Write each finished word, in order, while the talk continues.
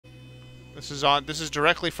This is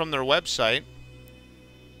directly from their website.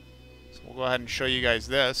 So we'll go ahead and show you guys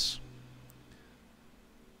this.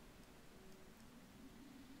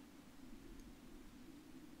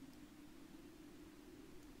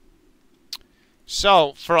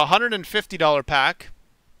 So, for a $150 pack,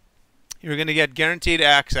 you're going to get guaranteed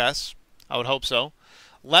access. I would hope so.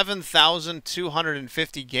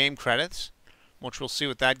 11,250 game credits, which we'll see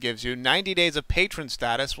what that gives you. 90 days of patron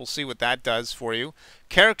status. We'll see what that does for you.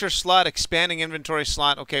 Character slot, expanding inventory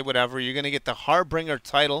slot. Okay, whatever. You're going to get the Harbinger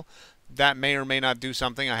title. That may or may not do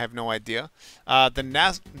something. I have no idea. The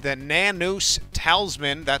Nanus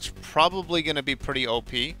Talisman. That's probably going to be pretty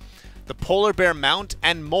OP. The Polar Bear Mount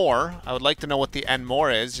and more. I would like to know what the and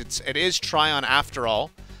more is. It is Tryon after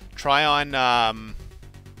all. Tryon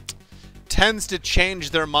tends to change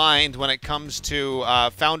their mind when it comes to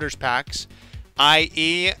Founders Packs,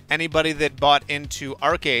 i.e. anybody that bought into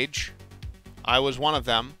ArcAge. I was one of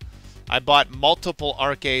them. I bought multiple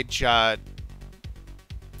ArcAge,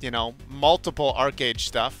 multiple ArcAge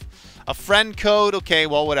stuff. A friend code, okay,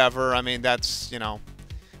 well, whatever. I mean, that's,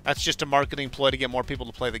 that's just a marketing ploy to get more people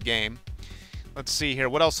to play the game. Let's see here.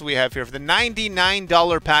 What else do we have here? For the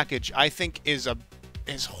 $99 package, I think is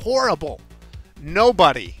horrible.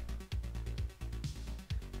 Nobody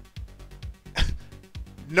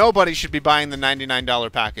should be buying the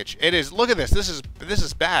 $99 package. It is. Look at this. This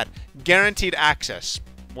is bad. Guaranteed access.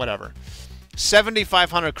 Whatever.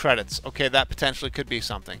 7,500 credits. Okay, that potentially could be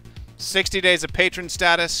something. 60 days of patron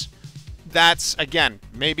status. That's, again,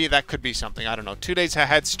 maybe that could be something. I don't know. 2 days a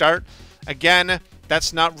head start. Again,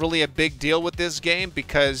 that's not really a big deal with this game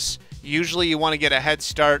because usually you want to get a head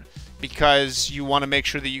start because you want to make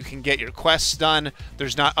sure that you can get your quests done.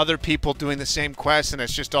 There's not other people doing the same quest and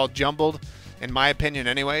it's just all jumbled, in my opinion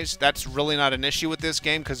anyways. That's really not an issue with this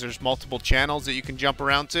game because there's multiple channels that you can jump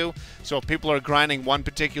around to. So if people are grinding one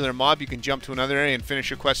particular mob, you can jump to another area and finish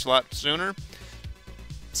your quest a lot sooner.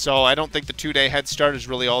 So I don't think the 2-day head start is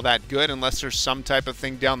really all that good unless there's some type of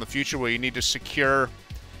thing down the future where you need to secure,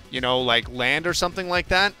 like land or something like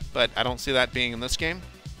that. But I don't see that being in this game.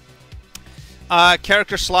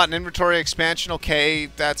 Character slot and inventory expansion. Okay,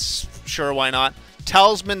 that's sure, why not?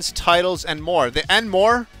 Talismans, titles, and more. The and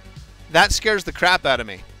more, that scares the crap out of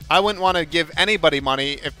me. I wouldn't want to give anybody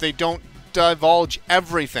money if they don't divulge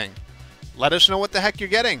everything. Let us know what the heck you're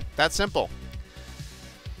getting. That's simple.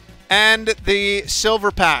 And the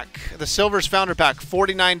silver pack, the Silver's Founder Pack,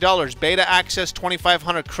 $49. Beta access,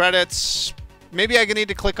 2,500 credits. Maybe I need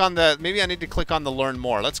to click on the. Maybe I need to click on the Learn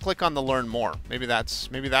More. Let's click on the Learn More. Maybe that's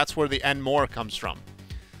where the and more comes from.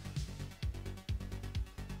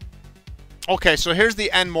 Okay, so here's the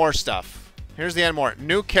and more stuff. Here's the and more.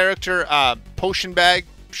 New character, potion bag.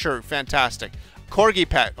 Sure, fantastic. Corgi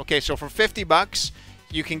pet. Okay, so for 50 bucks,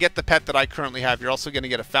 you can get the pet that I currently have. You're also going to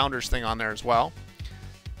get a Founders thing on there as well.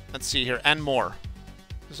 Let's see here. And more.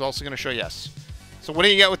 This is also going to show yes. So what do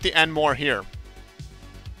you get with the and more here?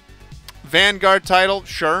 Vanguard title,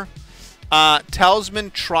 sure.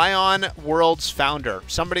 Talisman Tryon World's Founder.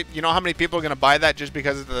 Somebody, you know how many people are going to buy that just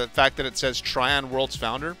because of the fact that it says Tryon World's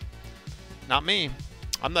Founder? Not me.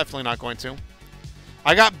 I'm definitely not going to.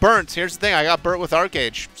 I got burnt. Here's the thing. I got burnt with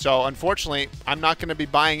ArcAge. So, unfortunately, I'm not going to be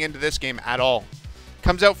buying into this game at all.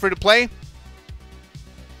 Comes out free to play.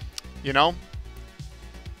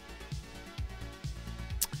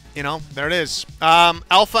 There it is.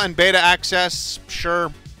 Alpha and beta access,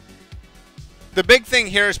 sure. The big thing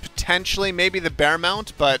here is potentially maybe the bear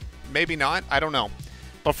mount, but maybe not. I don't know.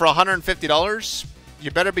 But for $150,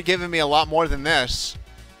 you better be giving me a lot more than this.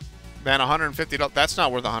 Than $150. That's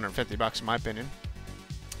not worth 150 bucks in my opinion.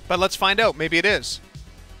 But let's find out. Maybe it is.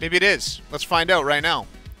 Maybe it is. Let's find out right now.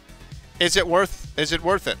 Is it worth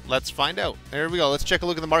it? Let's find out. There we go. Let's check a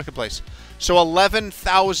look at the marketplace. So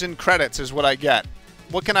 11,000 credits is what I get.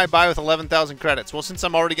 What can I buy with 11,000 credits? Well, since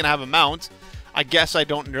I'm already going to have a mount, I guess I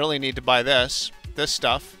don't really need to buy this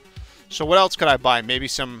stuff. So what else could I buy? Maybe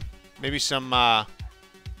some could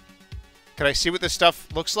I see what this stuff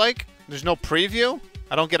looks like? There's no preview?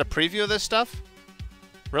 I don't get a preview of this stuff?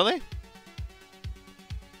 Really?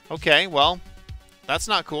 Okay, well, that's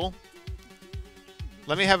not cool.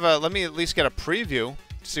 Let me at least get a preview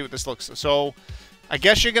to see what this looks like. So, I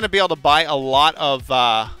guess you're going to be able to buy a lot of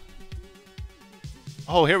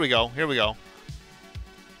oh, here we go. Here we go.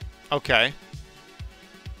 Okay.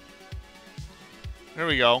 There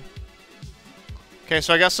we go. Okay,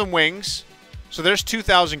 so I got some wings. So there's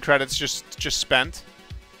 2,000 credits just spent.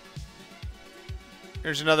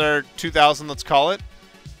 Here's another 2,000, let's call it.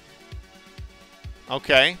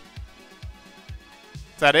 Okay.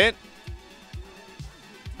 Is that it?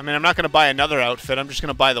 I mean, I'm not going to buy another outfit. I'm just going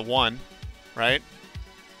to buy the one, right?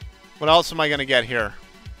 What else am I going to get here?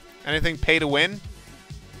 Anything pay to win?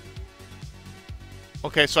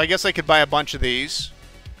 Okay, so I guess I could buy a bunch of these.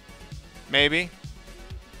 Maybe.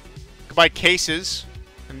 Could buy cases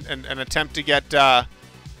and attempt to get a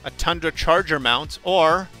Tundra Charger mount.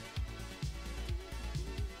 Or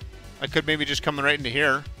I could maybe just come right into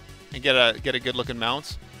here and get a good looking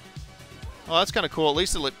mount. Well, that's kind of cool. At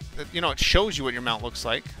least it shows you what your mount looks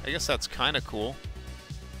like. I guess that's kind of cool.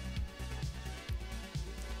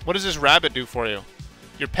 What does this rabbit do for you?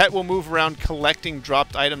 Your pet will move around collecting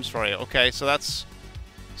dropped items for you. Okay, so that's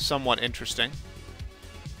somewhat interesting.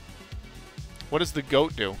 What does the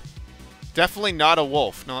goat do? Definitely not a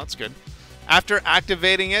wolf. No, that's good. After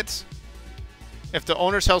activating it, if the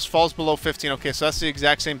owner's house falls below 15... Okay, so that's the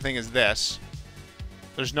exact same thing as this.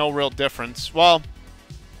 There's no real difference. Well,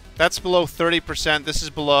 that's below 30%. This is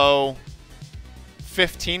below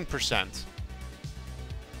 15%.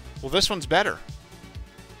 Well, this one's better.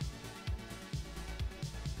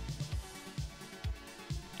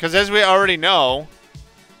 Because as we already know,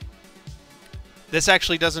 this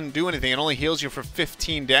actually doesn't do anything. It only heals you for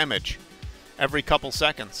 15 damage every couple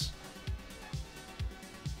seconds.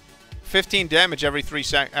 15 damage every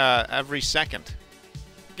second.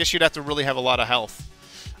 Guess you'd have to really have a lot of health.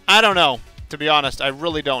 I don't know. To be honest, I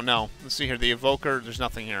really don't know. Let's see here. The evoker, there's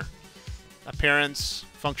nothing here. Appearance,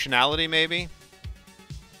 functionality, maybe.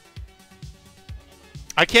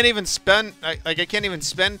 I can't even spend. I can't even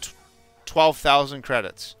spend 12,000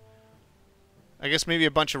 credits. I guess maybe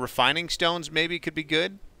a bunch of refining stones maybe could be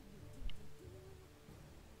good.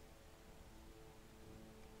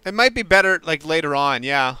 It might be better like later on,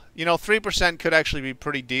 yeah. You know, 3% could actually be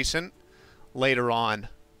pretty decent later on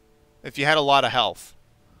if you had a lot of health.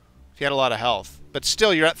 If you had a lot of health. But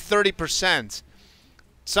still, you're at 30%.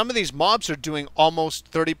 Some of these mobs are doing almost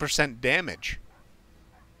 30% damage.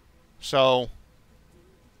 So,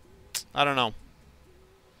 I don't know.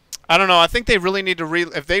 I don't know. I think they really need to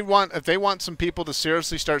if they want some people to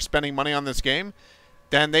seriously start spending money on this game,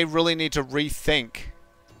 then they really need to rethink.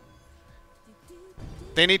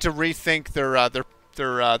 They need to rethink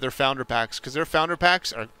their founder packs, because their founder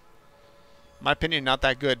packs are, in my opinion, not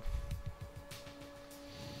that good.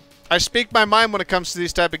 I speak my mind when it comes to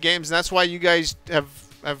these type of games, and that's why you guys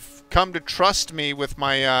have come to trust me with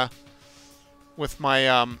my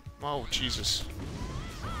oh Jesus,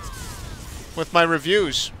 with my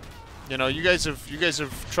reviews. You know, you guys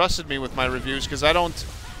have trusted me with my reviews because I don't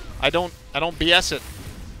BS it.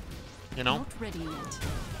 You know. Not ready yet.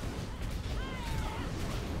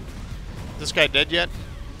 This guy dead yet?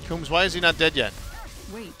 Coombs, why is he not dead yet?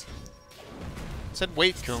 Wait. I said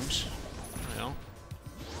wait, Coombs. You know.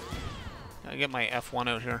 Gotta get my F1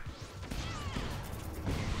 out here.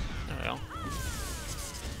 There we go.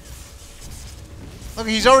 Look,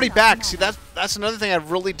 he's already back. See, that's another thing I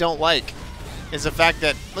really don't like. Is the fact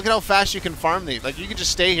that, look at how fast you can farm these. Like, you can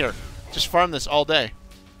just stay here. Just farm this all day.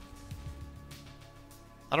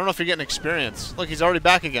 I don't know if you're getting experience. Look, he's already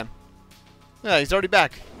back again. Yeah, he's already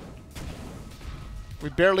back. We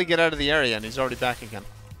barely get out of the area and he's already back again.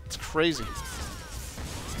 It's crazy. Let's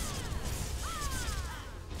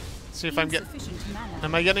see if I'm getting...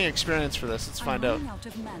 Am I getting experience for this? Let's find out.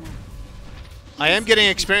 I am getting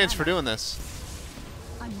experience for doing this.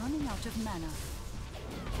 I'm running out of mana.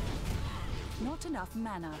 Not enough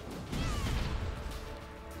mana.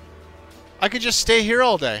 I could just stay here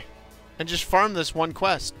all day and just farm this one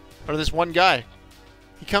quest. Or this one guy.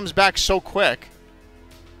 He comes back so quick.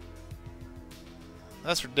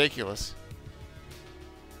 That's ridiculous.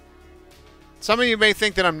 Some of you may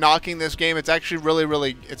think that I'm knocking this game. It's actually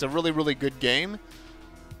it's a really good game.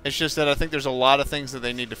 It's just that I think there's a lot of things that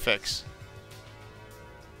they need to fix.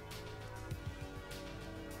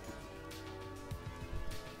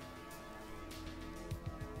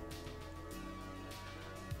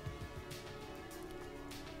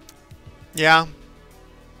 Yeah.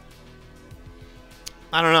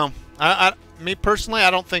 I don't know. Me personally, I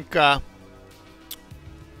don't think... well,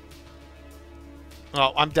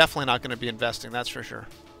 I'm definitely not going to be investing, that's for sure,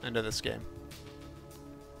 into this game.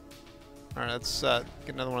 Alright, let's get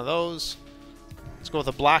another one of those. Let's go with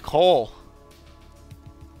a black hole.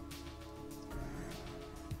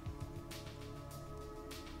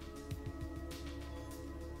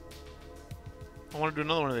 I want to do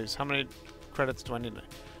another one of these. How many credits do I need?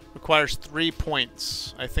 Requires 3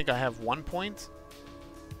 points. I think I have 1 point.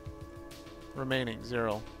 Remaining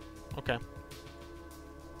 0. Okay.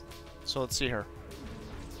 So let's see here.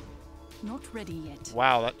 Not ready yet.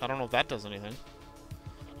 Wow, I don't know if that does anything.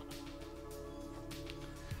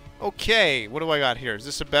 Okay, what do I got here? Is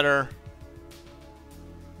this a better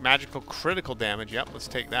magical critical damage? Yep, let's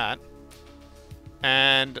take that.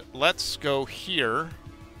 And let's go here.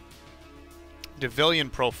 Devilian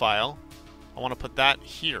profile. I want to put that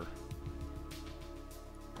here.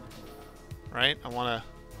 Right? I want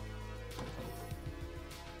to...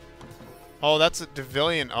 Oh, that's a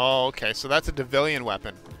Devilian. Oh, okay. So that's a Devilian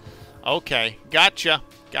weapon. Okay. Gotcha.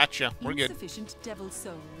 Gotcha. We're good. Insufficient devil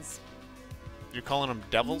souls. You're calling them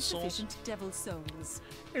devil souls? Insufficient devil souls.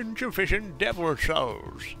 Insufficient devil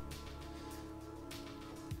souls.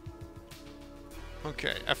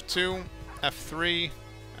 Okay. F2. F3.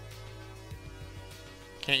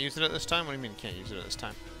 Can't use it at this time? What do you mean can't use it at this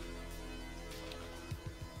time?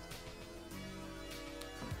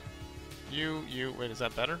 Wait, is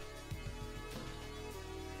that better?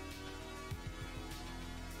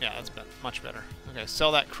 Yeah, that's much better. Okay,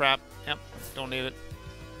 sell that crap. Yep, don't need it.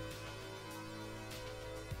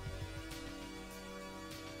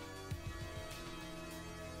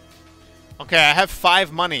 Okay, I have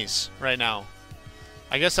 5 monies right now.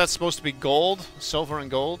 I guess that's supposed to be gold, silver and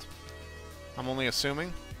gold. I'm only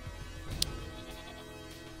assuming.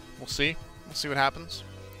 We'll see. We'll see what happens.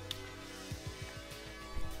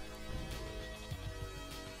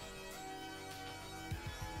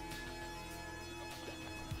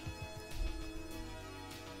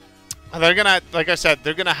 They're gonna, like I said,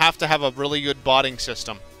 they're gonna have to have a really good botting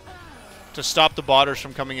system to stop the botters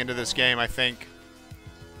from coming into this game, I think.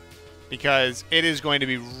 Because it is going to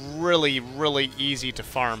be really, really easy to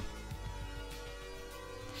farm.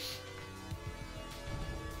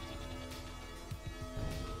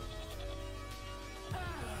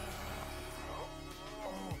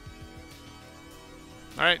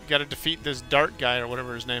 Alright, gotta defeat this dart guy or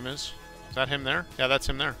whatever his name is. Is that him there? Yeah, that's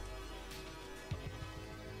him there.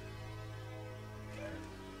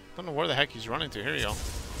 Don't know where the heck he's running to. Here you go.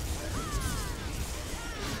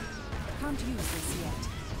 Can't use this yet.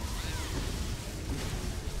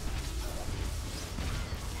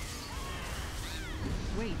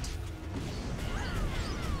 Wait.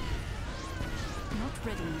 Not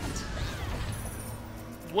ready yet.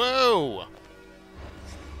 Whoa!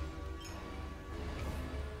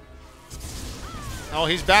 Oh,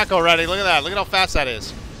 he's back already. Look at that. Look at how fast that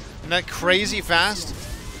is. Isn't that crazy fast?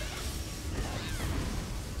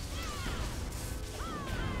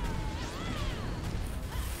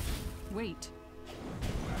 Wait.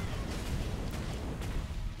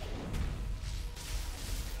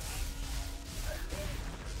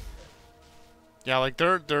 Yeah, like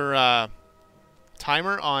their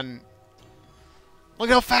timer on... Look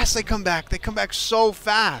at how fast they come back. They come back so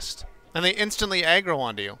fast. And they instantly aggro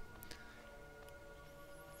onto you.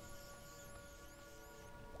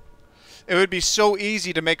 It would be so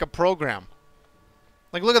easy to make a program.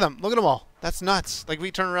 Like, look at them. Look at them all. That's nuts. Like,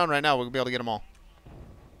 we turn around right now, we'll be able to get them all.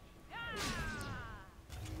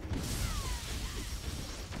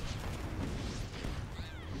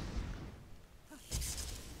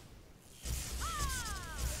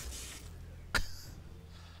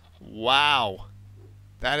 Wow.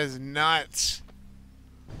 That is nuts.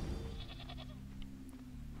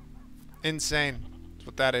 Insane. That's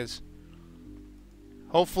what that is.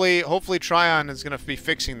 Hopefully Tryon is going to be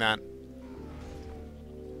fixing that.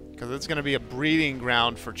 Because it's going to be a breeding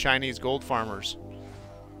ground for Chinese gold farmers.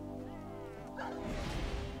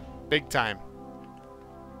 Big time.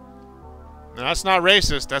 And that's not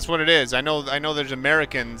racist. That's what it is. I know there's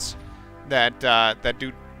Americans that that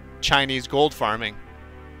do Chinese gold farming.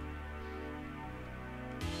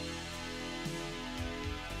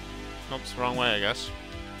 Oops, wrong way, I guess.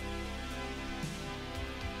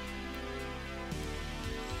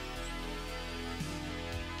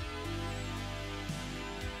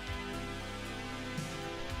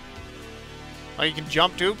 Oh, you can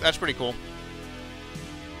jump too? That's pretty cool.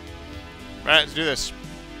 Alright, let's do this.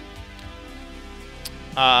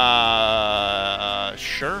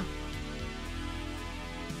 Sure.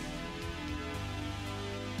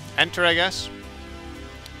 Enter, I guess.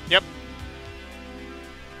 Yep.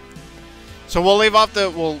 So we'll leave off the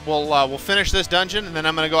we'll finish this dungeon, and then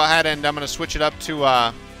I'm gonna go ahead and I'm gonna switch it up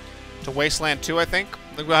to Wasteland 2. I think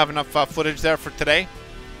we'll have enough footage there for today.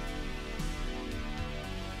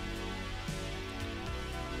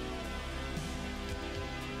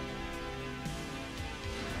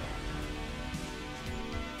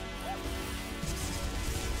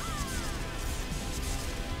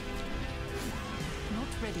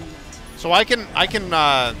 So I can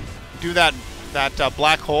do that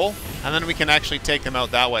black hole, and then we can actually take them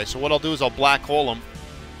out that way. So what I'll do is I'll black hole them,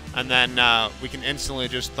 and then we can instantly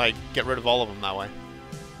just like get rid of all of them that way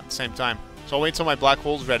at the same time. So I'll wait till my black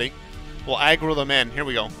hole's ready. We'll aggro them in. Here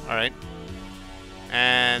we go. All right.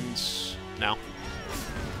 And now,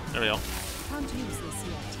 there we go.